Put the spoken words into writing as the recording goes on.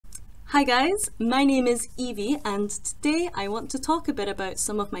Hi guys, my name is Evie and today I want to talk a bit about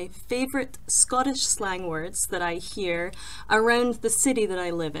some of my favourite Scottish slang words that I hear around the city that I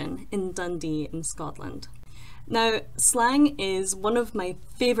live in Dundee in Scotland. Now, slang is one of my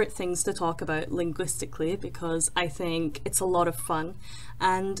favourite things to talk about linguistically because I think it's a lot of fun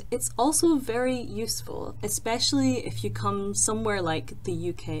and it's also very useful, especially if you come somewhere like the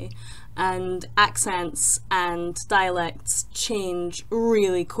UK and accents and dialects change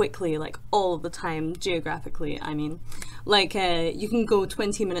really quickly, like all the time, geographically, I mean. Like, you can go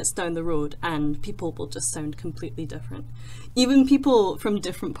 20 minutes down the road and people will just sound completely different. Even people from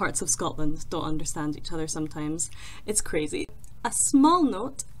different parts of Scotland don't understand each other sometimes. It's crazy. A small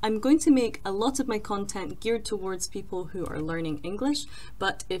note, I'm going to make a lot of my content geared towards people who are learning English,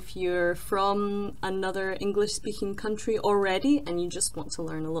 but if you're from another English-speaking country already and you just want to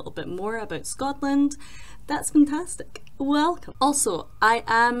learn a little bit more about Scotland, that's fantastic. Welcome. Also, I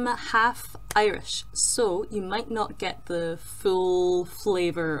am half Irish, so you might not get the full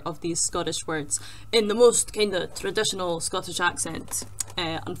flavour of these Scottish words in the most kind of traditional Scottish accent,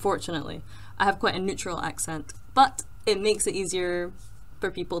 unfortunately. I have quite a neutral accent, but it makes it easier for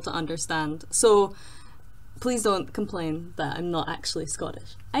people to understand. So please don't complain that I'm not actually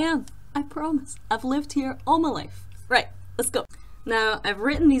Scottish. I am, I promise. I've lived here all my life. Right, let's go. Now, I've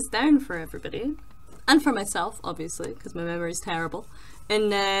written these down for everybody, and for myself, obviously, because my memory's terrible, in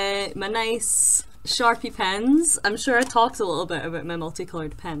my nice Sharpie pens. I'm sure I talked a little bit about my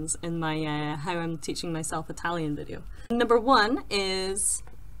multicoloured pens in my How I'm Teaching Myself Italian video. Number one is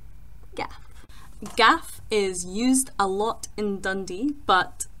gaff. Gaff is used a lot in Dundee,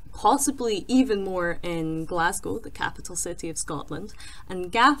 but possibly even more in Glasgow, the capital city of Scotland,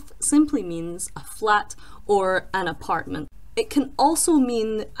 and gaff simply means a flat or an apartment. It can also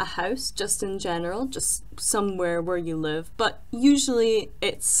mean a house, just in general, just somewhere where you live, but usually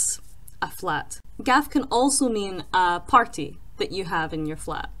it's a flat. Gaff can also mean a party that you have in your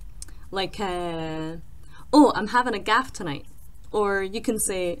flat. Like, oh, I'm having a gaff tonight. Or you can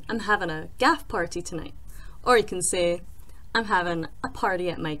say, I'm having a gaff party tonight. Or you can say, I'm having a party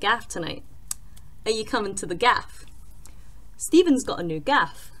at my gaff tonight. Are you coming to the gaff? Stephen's got a new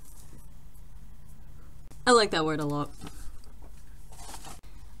gaff. I like that word a lot.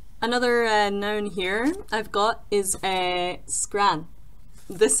 Another noun here I've got is scran.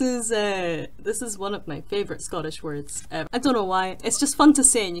 This is one of my favourite Scottish words ever. I don't know why. It's just fun to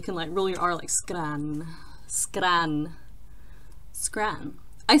say and you can like roll your R like scran. Scran. Scran.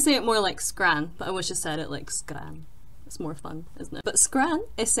 I say it more like scran, but I wish I said it like scran. It's more fun, isn't it? But scran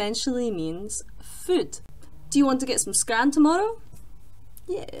essentially means food. Do you want to get some scran tomorrow?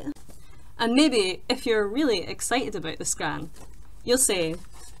 Yeah. And maybe if you're really excited about the scran, you'll say,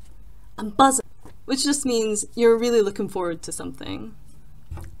 I'm buzzing, which just means you're really looking forward to something.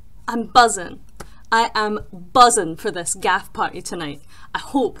 I'm buzzing. I am buzzing for this gaff party tonight. I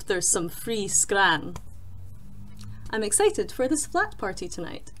hope there's some free scran. I'm excited for this flat party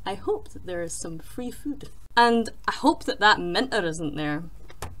tonight. I hope that there is some free food. And I hope that that minter isn't there.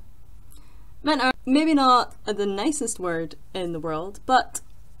 Minter, maybe not the nicest word in the world, but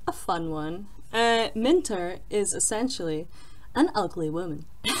a fun one. Minter is essentially an ugly woman.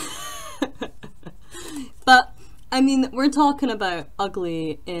 But, I mean, we're talking about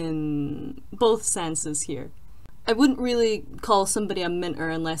ugly in both senses here. I wouldn't really call somebody a minter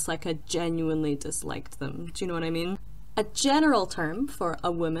unless like I genuinely disliked them. Do you know what I mean? A general term for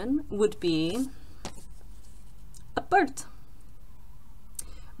a woman would be a bird.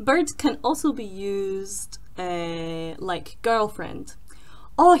 Bird can also be used like girlfriend.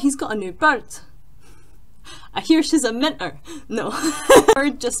 Oh, he's got a new bird. I hear she's a minter. No.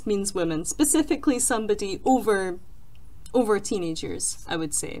 Bird just means women, specifically somebody over teenage years, I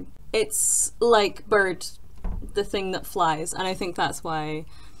would say. It's like bird, the thing that flies, and I think that's why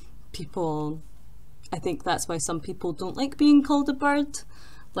some people don't like being called a bird.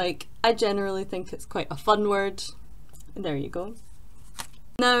 Like, I generally think it's quite a fun word. There you go.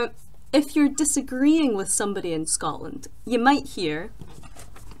 Now, if you're disagreeing with somebody in Scotland, you might hear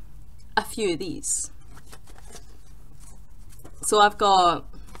a few of these. So I've got,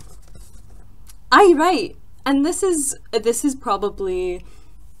 aye, right, and this is probably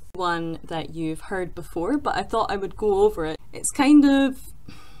one that you've heard before, but I thought I would go over it. It's kind of,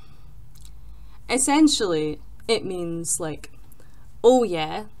 essentially, it means like, oh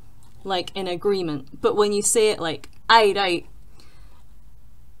yeah, like in agreement, but when you say it like, aye, right,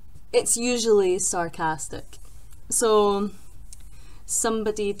 it's usually sarcastic. So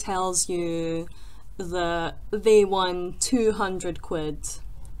somebody tells you that they won 200 quid.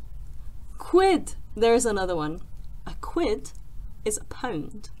 Quid! There's another one. A quid is a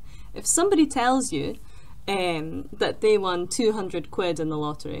pound. If somebody tells you that they won 200 quid in the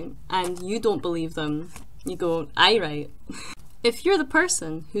lottery and you don't believe them, you go, aye right. If you're the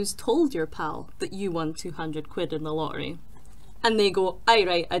person who's told your pal that you won 200 quid in the lottery and they go, aye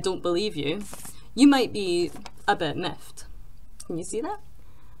right, I don't believe you, you might be a bit miffed. Can you see that?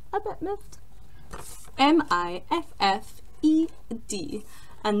 A bit miffed. M-I-F-F-E-D.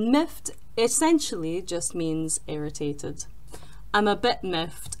 And miffed essentially just means irritated. I'm a bit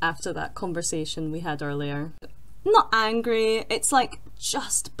miffed after that conversation we had earlier. Not angry, it's like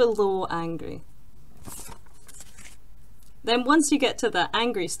just below angry. Then once you get to the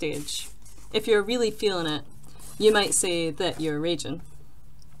angry stage, if you're really feeling it, you might say that you're raging.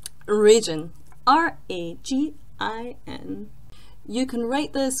 Raging. R-A-G-I-N. You can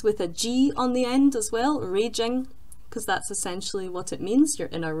write this with a G on the end as well, raging, because that's essentially what it means. You're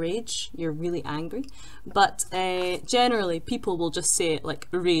in a rage, you're really angry. But generally people will just say it like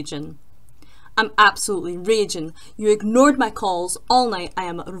raging. I'm absolutely raging. You ignored my calls all night, I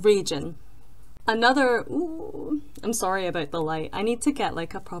am raging. Another, ooh, I'm sorry about the light. I need to get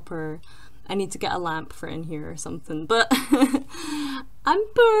like a proper, I need to get a lamp for in here or something, but I'm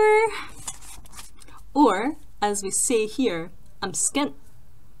poor. Or, as we say here, I'm skint.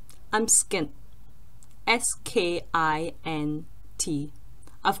 I'm skint. S-K-I-N-T.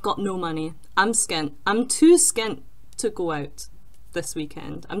 I've got no money. I'm skint. I'm too skint to go out this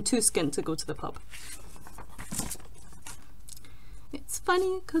weekend. I'm too skint to go to the pub. It's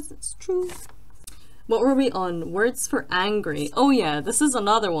funny because it's true. What were we on? Words for angry. Oh yeah, this is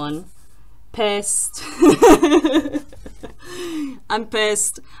another one. Pissed. I'm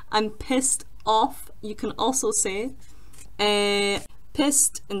pissed. I'm pissed off, you can also say.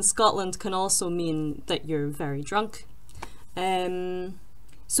 Pissed in Scotland can also mean that you're very drunk.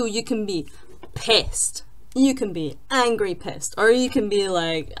 So you can be pissed, you can be angry pissed, or you can be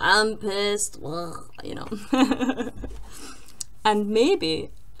like, I'm pissed, you know. And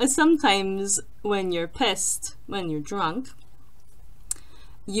maybe sometimes when you're pissed, when you're drunk,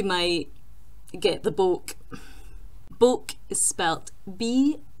 you might get the boke. Boke is spelt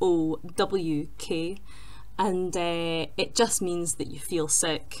B-O-W-K, and it just means that you feel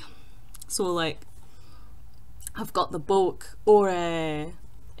sick. So like, I've got the boke, or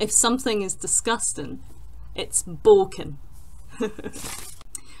if something is disgusting, it's boken.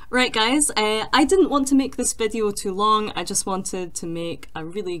 Right guys, I didn't want to make this video too long, I just wanted to make a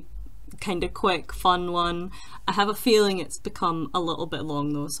really kind of quick, fun one. I have a feeling it's become a little bit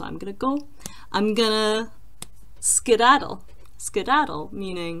long though, so I'm gonna go. I'm gonna skedaddle. Skedaddle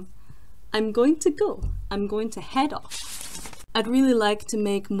meaning I'm going to go. I'm going to head off. I'd really like to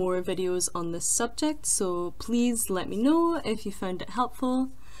make more videos on this subject, so please let me know if you found it helpful.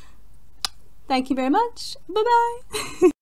 Thank you very much. Bye bye.